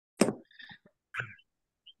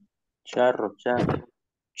Charro, charro.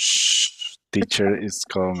 Shh, teacher is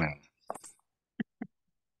coming.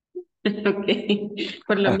 Ok,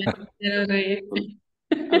 por lo menos quiero reír.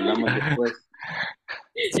 Hablamos después.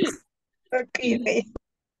 Ok, ok.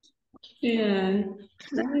 Yeah.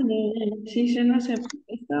 Sí, se no sé,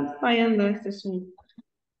 está fallando este Zoom.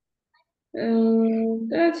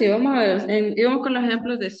 Sí, vamos a ver, y vamos con los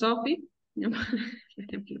ejemplos de Sophie.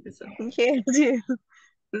 Ejemplos de Sophie. Yes, yes.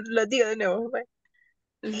 Lo digo de nuevo. Bye.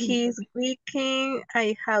 Ujú. His weekend,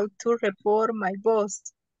 I have to report my boss.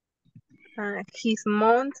 His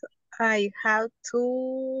month, I have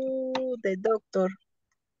to the doctor.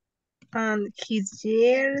 And his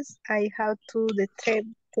years, I have to the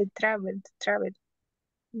travel.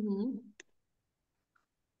 Ujú.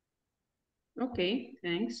 Ok,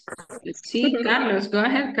 thanks. Let's see, Carlos, go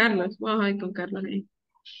ahead, Carlos. Vamos a ir con Carlos ahí.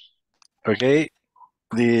 Okay,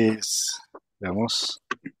 veamos.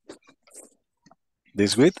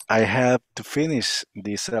 This week I have to finish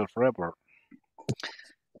the self-report.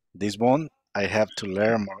 This month I have to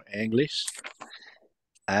learn more English.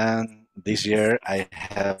 And this year I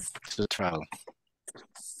have to travel.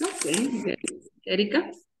 Okay, good.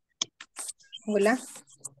 Erika, Hola.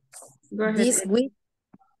 go ahead. This week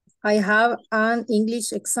I have an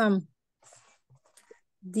English exam.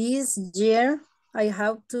 This year I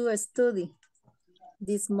have to study.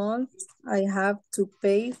 This month I have to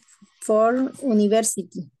pay for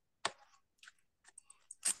university.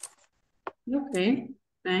 Okay,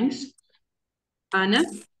 thanks. Ana,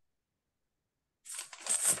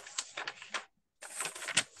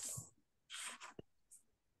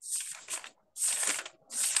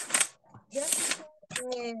 Just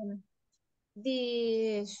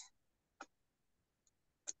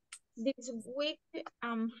this week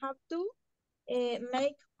have to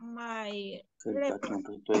make my El report. patrón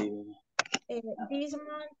que estoy viendo. This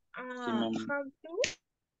month Sí, mamá. have to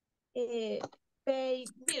pay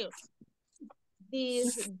bills.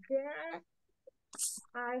 This year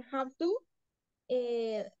I have to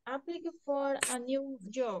apply for a new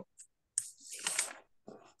job.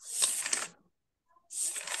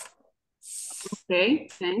 okay,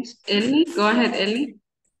 thanks. Ellie, go ahead, Ellie.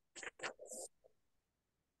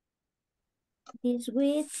 This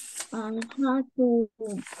week I had to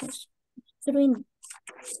screen.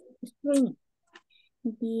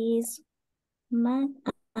 This month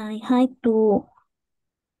I had to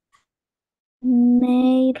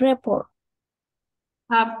make report.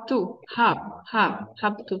 Have to. Have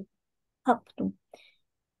to.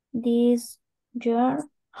 This year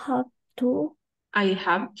have to. I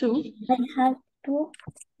have to. I have to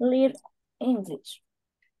learn English.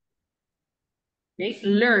 Okay,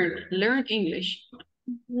 learn English.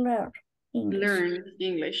 Learn English. Learn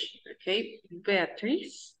English. Okay,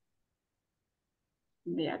 Beatrice.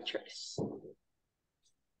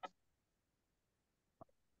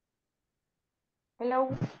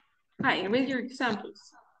 Hello. Hi, read your examples.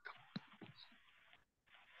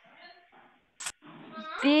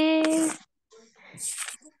 This.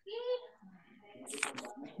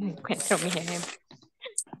 No encuentro mi ejemplo.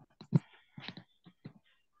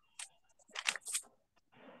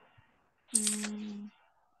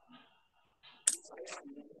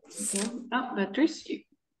 Okay. Oh, Beatrice.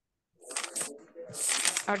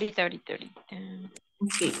 Ahorita.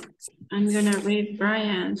 Okay, I'm gonna read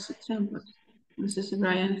Brian's examples. No sé si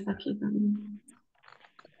Brian está aquí también.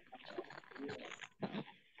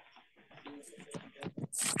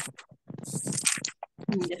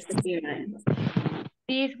 Ya está aquí, Brian.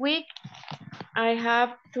 This week, I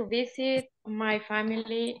have to visit my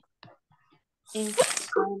family in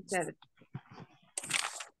Completa.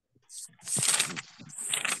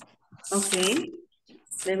 Okay.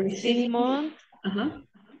 Let me see. This month, Uh-huh.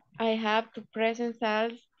 I have to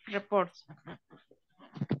presencial reports.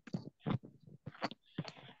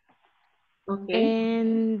 Okay.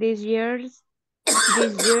 And this year's,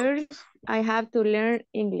 I have to learn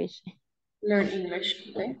English. Learn English.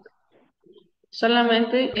 Okay.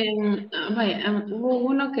 Solamente hubo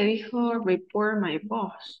uno que dijo report my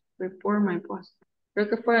boss. Report my boss. Creo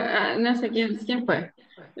que fue, no sé quién fue.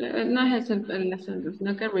 No es eso el asunto,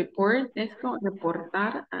 sino que report es como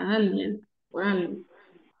reportar a alguien por algo.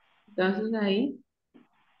 Entonces ahí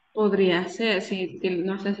podría ser,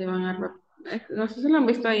 no sé si van a, no sé si lo han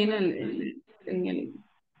visto ahí en el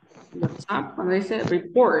WhatsApp, cuando dice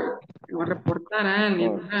report, o reportar a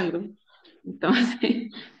alguien por algo.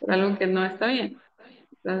 Entonces, por algo que no está bien.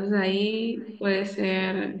 Entonces ahí puede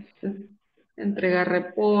ser entregar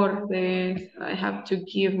reportes, I have to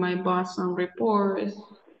give my boss some reports,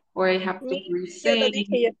 or I have to Yo lo dije,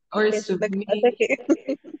 present, or lo que pasa submit. es que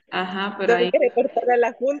Ajá, pero tengo ahí, que reportar a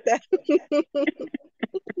la junta.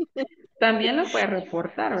 También lo puede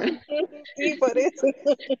reportar, ¿verdad? Sí, por eso.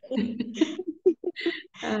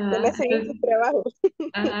 Solo Ah, hacen esos trabajos.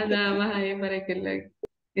 ajá, nada más ahí para que,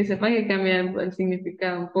 que sepan que cambia el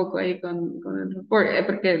significado un poco ahí con el reporte,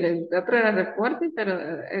 porque el otro era reporte, pero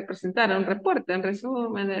presentar un reporte, un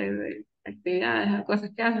resumen de actividades,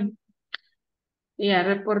 cosas que hacen. Y ya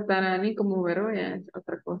reportar a alguien como verbo ya es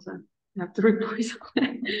otra cosa. You have to report.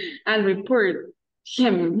 Al report.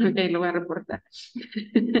 Ok, lo voy a reportar.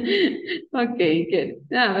 Ok, good.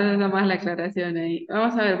 Nada más la aclaración ahí.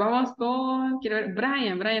 Vamos a ver, vamos con, quiero ver,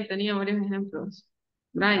 Brian. Brian tenía varios ejemplos.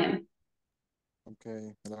 Brian.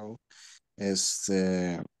 Okay, hello.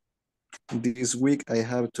 Este, this week I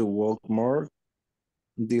have to walk more.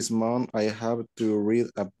 This month I have to read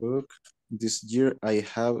a book. This year I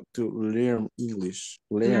have to learn English.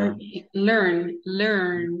 Learn, Learn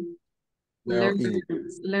English.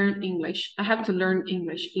 learn English. I have to learn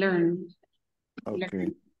English. Learn. Okay.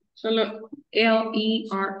 Solo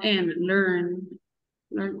L-E-R-N, learn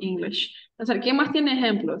English. O sea, ¿quién más tiene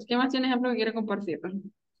ejemplos? ¿Quién más tiene ejemplos que quiere compartir?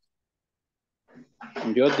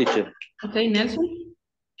 Yo, teacher. Ok, Nelson.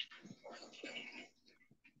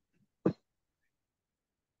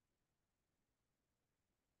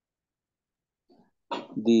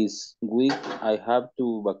 This week I have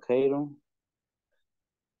to vacation.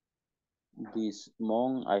 This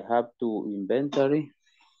month I have to inventory.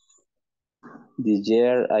 This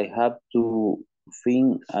year I have to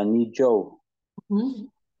find a new job.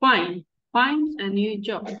 Fine. Find a new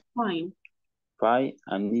job. Fine. Find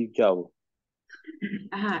a new job.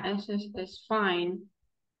 Ajá, eso es fine.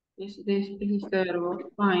 This is the verbo,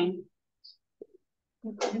 fine.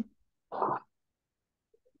 Okay.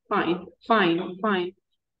 Fine.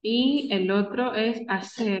 Y el otro es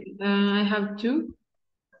hacer. I have to.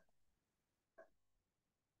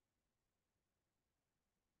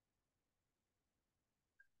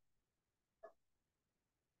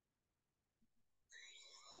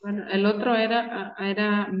 Bueno, el otro era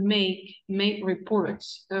make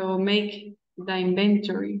reports, o make the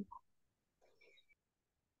inventory.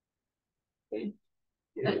 Okay.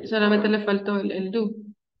 Solamente le faltó el do,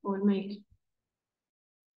 o el make.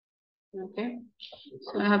 Okay.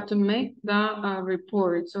 So I have to make the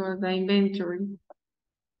reports or the inventory.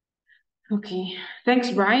 Okay.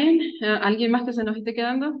 Thanks, Brian. ¿Alguien más que se nos esté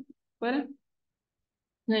quedando fuera?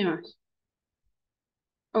 No hay más.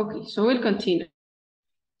 Okay, so we'll continue.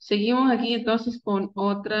 Seguimos aquí entonces con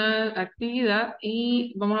otra actividad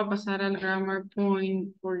y vamos a pasar al grammar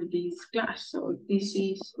point for this class. So this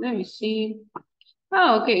is, let me see.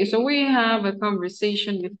 Oh, okay, so we have a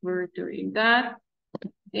conversation with we're doing that.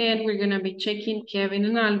 And we're gonna be checking Kevin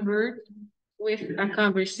and Albert with a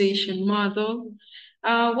conversation model.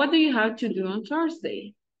 What do you have to do on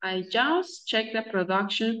Thursday? I just checked the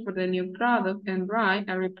production for the new product and write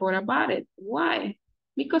a report about it. Why?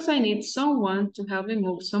 Because I need someone to help me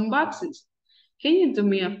move some boxes. Can you do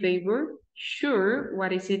me a favor? Sure,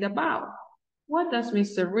 what is it about? What does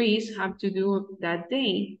Mr. Reese have to do that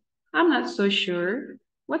day? I'm not so sure.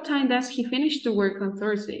 What time does he finish to work on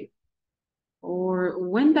Thursday? Or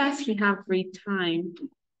when does he have free time?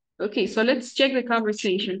 Okay, so let's check the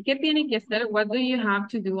conversation. ¿Qué tiene que hacer? What do you have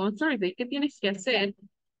to do on Thursday? ¿Qué tienes que hacer?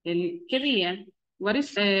 ¿Qué día? What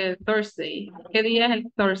is Thursday? ¿Qué día es el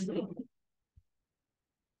Thursday?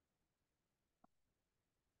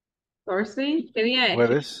 Thursday, ¿qué día es?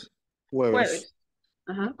 Jueves. Jueves.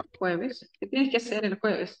 Ajá, jueves. ¿Qué tienes que hacer el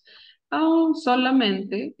jueves?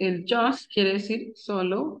 Solamente, el just quiere decir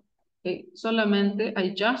solo. Solamente,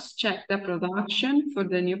 I just checked the production for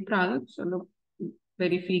the new product. Solo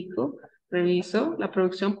verifico, reviso la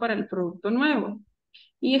producción para el producto nuevo.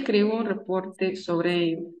 Y escribo un reporte sobre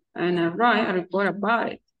ello. And I write a report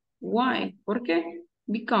about it. Why? ¿Por qué?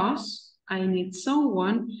 Because I need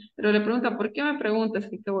someone. Pero le pregunta, ¿por qué me preguntas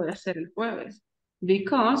qué voy a hacer el jueves?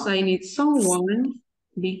 Because I need someone.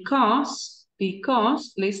 Because,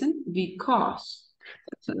 listen, because.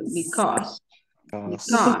 So, because,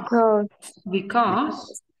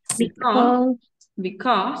 Because,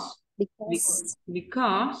 because,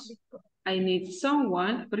 because I need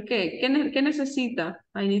someone. ¿Por qué? ¿Qué necesita?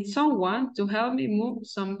 I need someone to help me move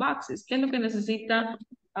some boxes. ¿Qué es lo que necesita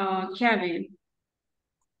Kevin?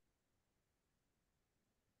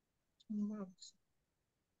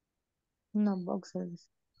 no boxes.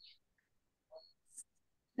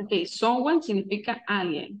 Ok, someone significa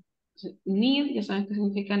alguien. Need, ya saben que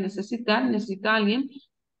significa necesitar, necesita alguien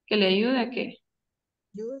que le ayude a qué.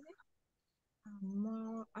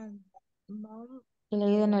 Que le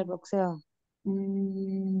ayuden al boxeo.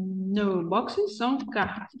 No, boxes son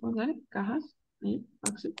cajas. ¿Vamos a ver? Cajas. Ahí,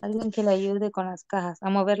 boxes. Alguien que le ayude con las cajas, a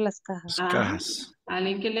mover las cajas. Las cajas.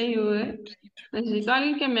 Alguien que le ayude. Necesito a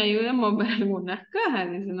alguien que me ayude a mover algunas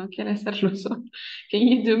cajas. Dice, no quiere hacerlo solo. Can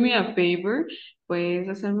you do me a favor? ¿Puedes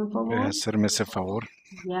hacerme un favor? ¿Puedes hacerme ese favor?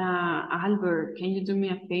 Yeah, Albert, can you do me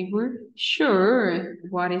a favor? Sure.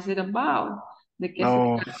 What is it about? ¿De qué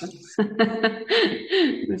No, se trata?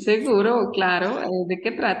 Seguro, claro. ¿De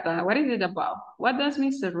qué trata? What is it about? What does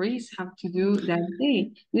Mr. Reese have to do that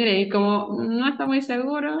day? Mire, y como no está muy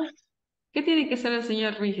seguro, ¿qué tiene que hacer el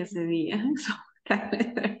señor Reese ese día?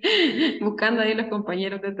 Buscando ahí los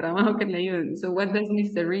compañeros de trabajo que le ayuden. So, what does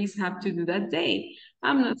Mr. Reese have to do that day?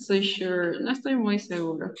 I'm not so sure. No estoy muy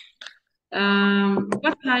seguro.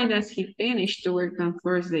 What time does he finish to work on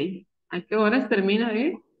Thursday? ¿A qué horas termina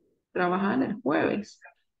de trabajar el jueves?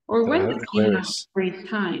 Or when trabajar does el he have jueves. free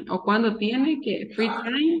time? ¿O cuando tiene que free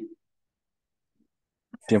time?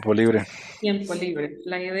 Tiempo libre. Tiempo libre.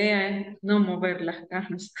 La idea es no mover las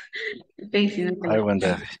cajas. Okay, sino que I went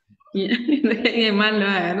there. y mal lo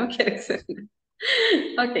haga, no quiere ser.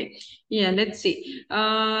 Okay, yeah, let's see.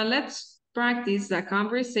 Let's practice the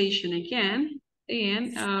conversation again.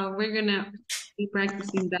 And we're gonna be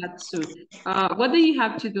practicing that soon. What do you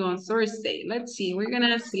have to do on Thursday? Let's see, we're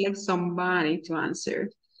gonna select somebody to answer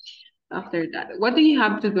after that. What do you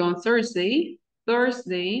have to do on Thursday?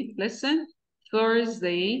 Thursday, listen.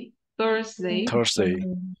 Thursday. Thursday.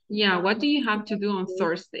 Yeah, what do you have to do on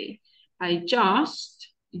Thursday? I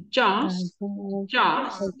just, that's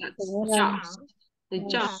just. The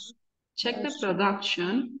just. Check the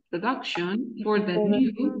production for the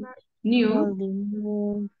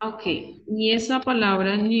new. Ok, y esa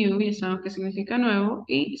palabra new, ya sabemos que significa nuevo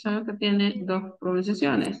y sabemos que tiene dos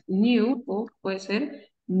pronunciaciones, new o puede ser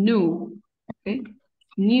new, ok,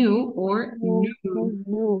 new or new.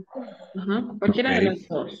 Cualquiera de los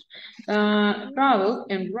dos.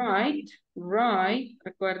 Product and write,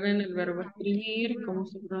 recuerden el verbo escribir, cómo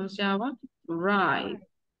se pronunciaba, write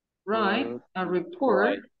a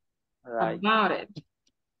report about it.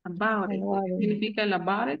 ¿Qué significa el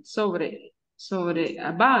about it? Sobre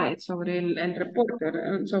el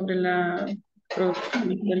reporte, sobre la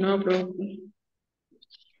producción, el nuevo producto.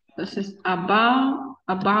 Entonces,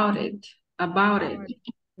 about it. That's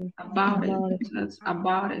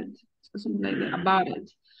about it. So something like that, about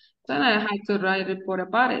it. Then I had to write a report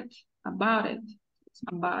about it. It's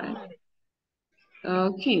about it.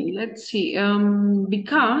 Okay, let's see.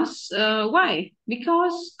 Because why?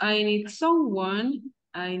 Because I need someone.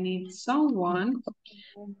 Let's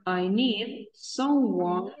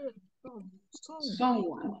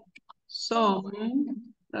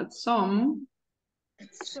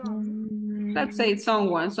say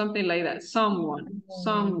someone, something like that. Someone.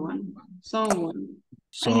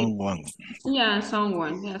 Yeah,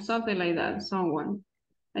 someone. Yeah, something like that. Someone.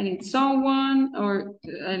 I need someone, or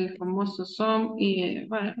el famoso some, y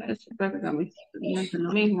bueno, es prácticamente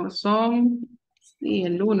lo mismo. Some y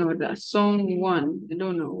el uno, ¿verdad? Someone, el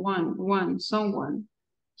uno, one, someone.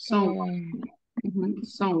 Someone.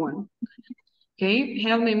 Okay,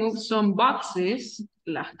 help me move some boxes,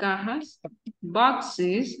 las cajas.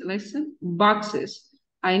 Boxes, listen, boxes.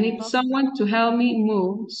 I need someone to help me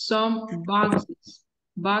move some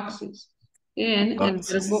boxes. And el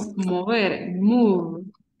verbo mover, move.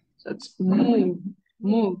 So it's move.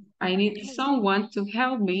 I need someone to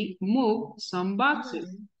help me move some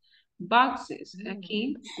boxes.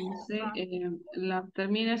 Aquí dice, la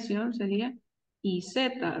terminación sería IZ,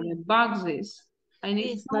 de boxes. I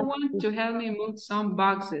need someone to help me move some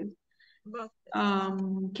boxes.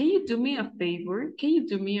 Can you do me a favor?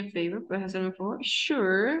 ¿Puedes hacerme un favor?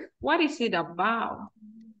 Sure. What is it about?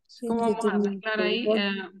 ¿Cómo vamos a mezclar ahí?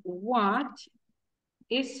 What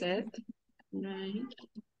is it? Right.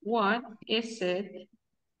 What is it?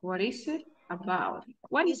 What is it about?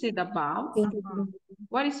 What is it about?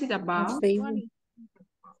 What is it about?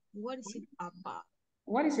 What is it about?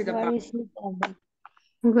 What is it about?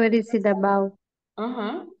 What is it about?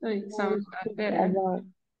 It sounds better.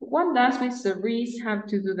 What does Mr. Reese have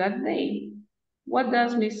to do that day? What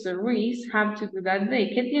does Mr. Reese have to do that day?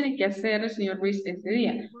 ¿Qué tiene que hacer el señor Reese ese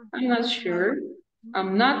día? I'm not sure.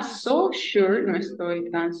 I'm not so sure. No estoy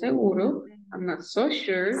tan seguro. I'm not so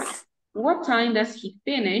sure. What time does he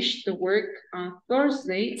finish the work on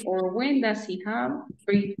Thursday, or when does he have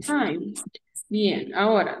free time? Bien,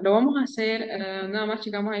 ahora lo vamos a hacer, nada más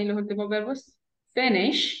checamos ahí los últimos verbos.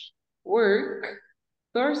 Finish, work,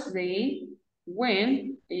 Thursday,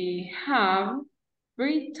 when, have,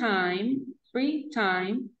 free time,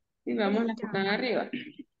 y vamos las que están arriba.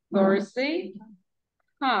 Thursday,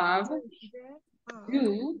 have,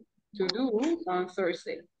 do, to do on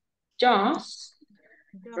Thursday. Just,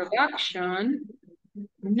 production,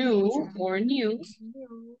 new or new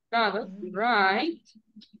product, write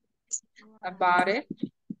about it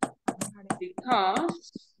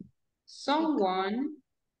because someone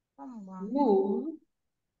moved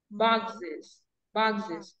boxes,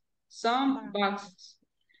 some boxes.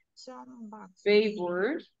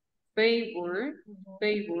 Favor,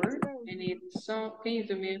 and it's so, can you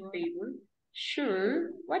do me a favor?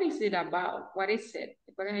 Sure, what is it about? What is it?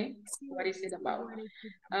 Okay, what is it about?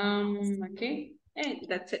 Okay, and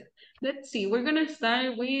that's it. Let's see, we're gonna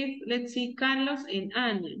start with, let's see, Carlos and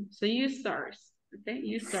Ana. So you start, okay?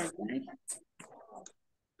 You start, guys.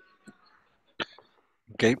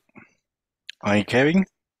 Okay. I'm Kevin.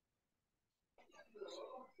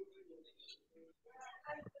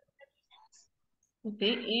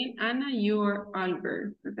 Okay, and Anna, you're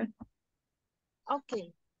Albert, okay?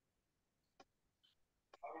 Okay.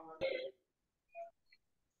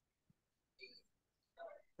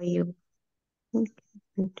 You.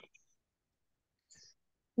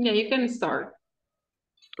 Yeah, you can start.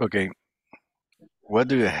 Okay. What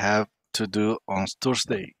do you have to do on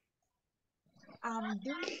Thursday? Do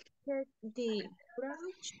check the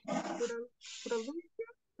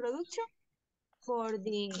production for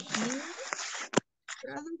the new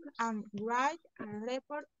product and write a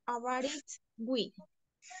report about it.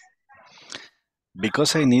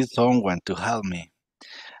 Because I need someone to help me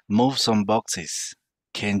move some boxes.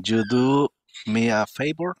 Can you do me a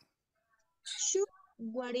favor? Sure,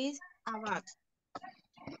 what is about?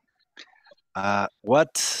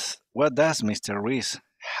 What does Mr. Reese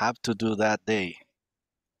have to do that day?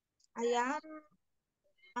 I'm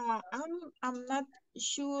not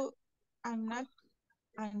sure. I'm not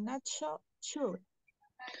sure.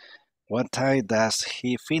 What time does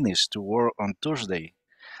he finish to work on Thursday?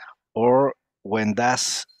 Or when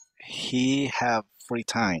does he have free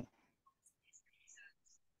time?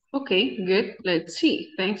 Okay, good. Let's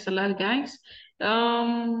see. Thanks a lot, guys.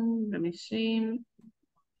 Let me see.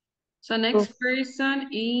 So next person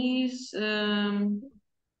is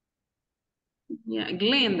yeah,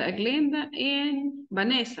 Glenda and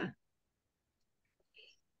Vanessa.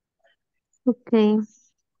 Okay.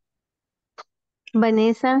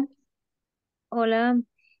 Vanessa, Hola,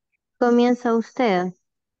 comienza usted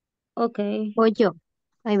ok. o yo.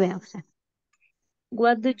 Ahí vea usted.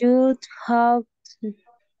 What do you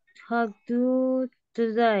have to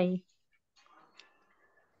today?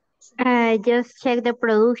 Just check the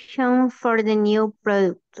production for the new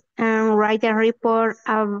product and write a report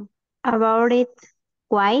about it.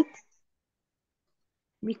 Why?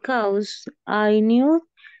 Because I knew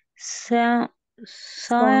some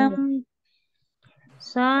Someone.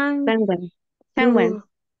 Someone.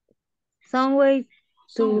 some way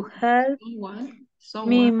to help me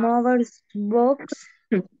Someone. move box.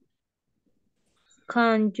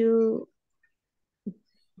 Can you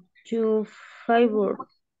favor?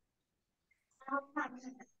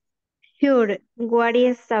 Sure. What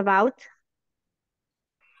is about?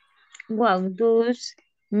 What does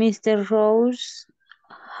Mr. Rose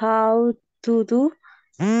have to do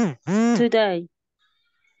today?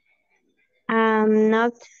 I'm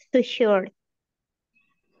not too sure.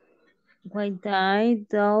 When I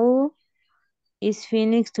though is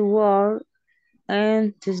finished to work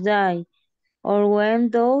and Tuesday, or when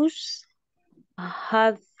those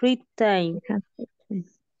have free time.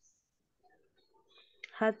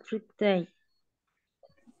 Have free time.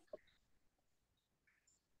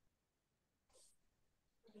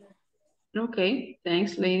 Okay,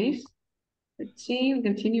 thanks, ladies. Let's see, we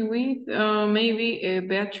continue with maybe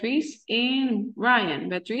Beatrice and Ryan.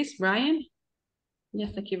 Beatrice, Ryan?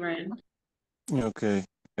 Yes, thank you, Ryan. Okay.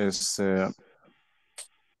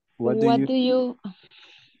 What do you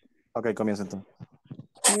Okay, comienza entonces.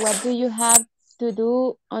 What do you have to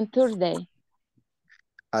do on Thursday?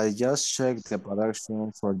 I just checked the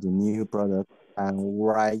production for the new product and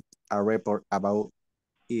write a report about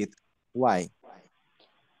it. Why?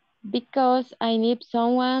 Because I need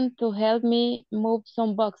someone to help me move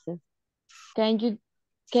some boxes. Can you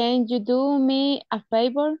do me a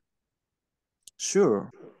favor? Sure.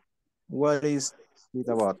 What is it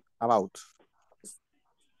about?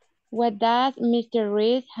 What does Mr.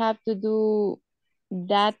 Reese have to do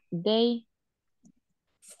that day?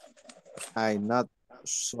 I'm not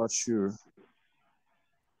so sure.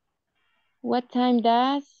 What time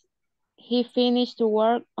does he finish to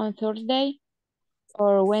work on Thursday?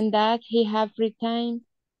 Or when does he have free time?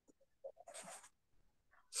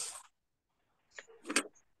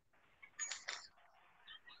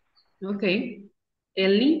 Okay.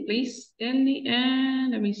 Ellie, please. Ellie,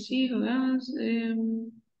 and let me see who else.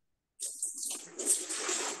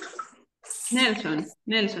 Nelson.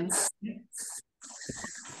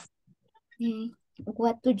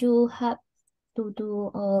 What do you have to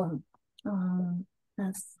do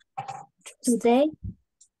as today?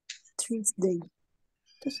 Tuesday.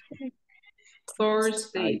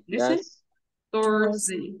 Thursday. Listen.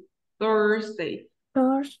 Thursday.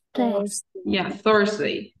 Thursday. Yeah,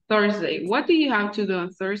 Thursday. What do you have to do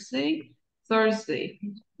on Thursday? Thursday.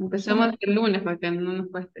 Empecemos el lunes para que no nos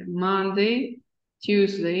cueste. Monday,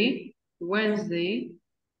 Tuesday, Wednesday,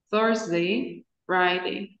 Thursday,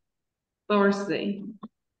 Friday. Thursday.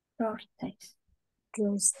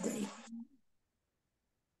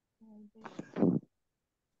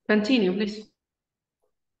 Continue, please.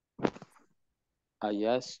 I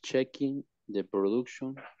just checking the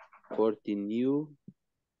production for the new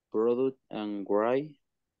product and write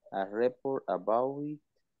a report about it.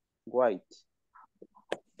 Why?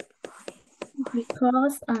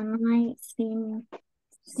 Because I seem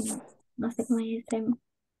no sé cómo dice.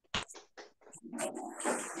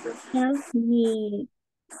 Help me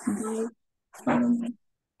buy some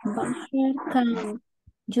butter. Can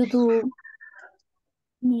you do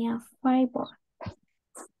me a favor?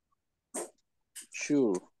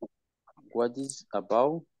 Sure. What is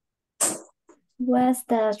about? What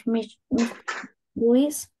does Miss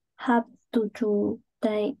Louise have to do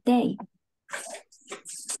today?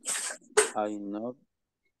 I'm not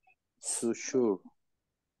too sure.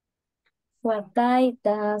 What day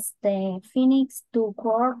does the Phoenix to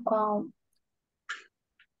work on?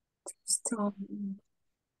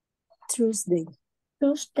 Tuesday.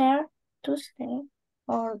 Tuesday.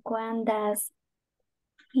 Or when does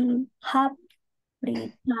he have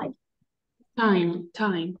free time?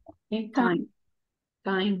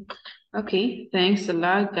 Time. Okay, thanks a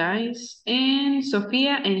lot, guys. And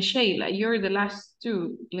Sophia and Sheila, you're the last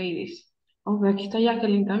two ladies. Oh, aquí está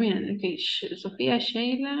Jacqueline también. Okay, Sofía,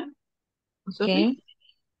 Sheila. Sophie?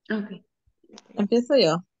 Okay. Empiezo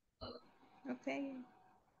yo. Okay.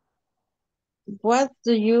 What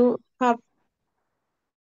do you have?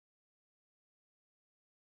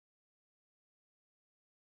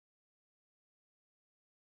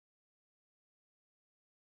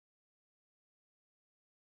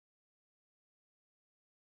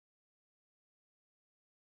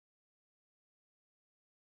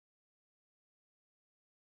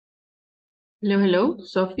 Hello,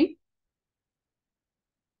 Sophie.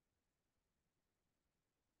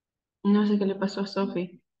 No sé qué le pasó a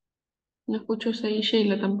Sophie. No escucho a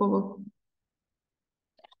Sheila tampoco.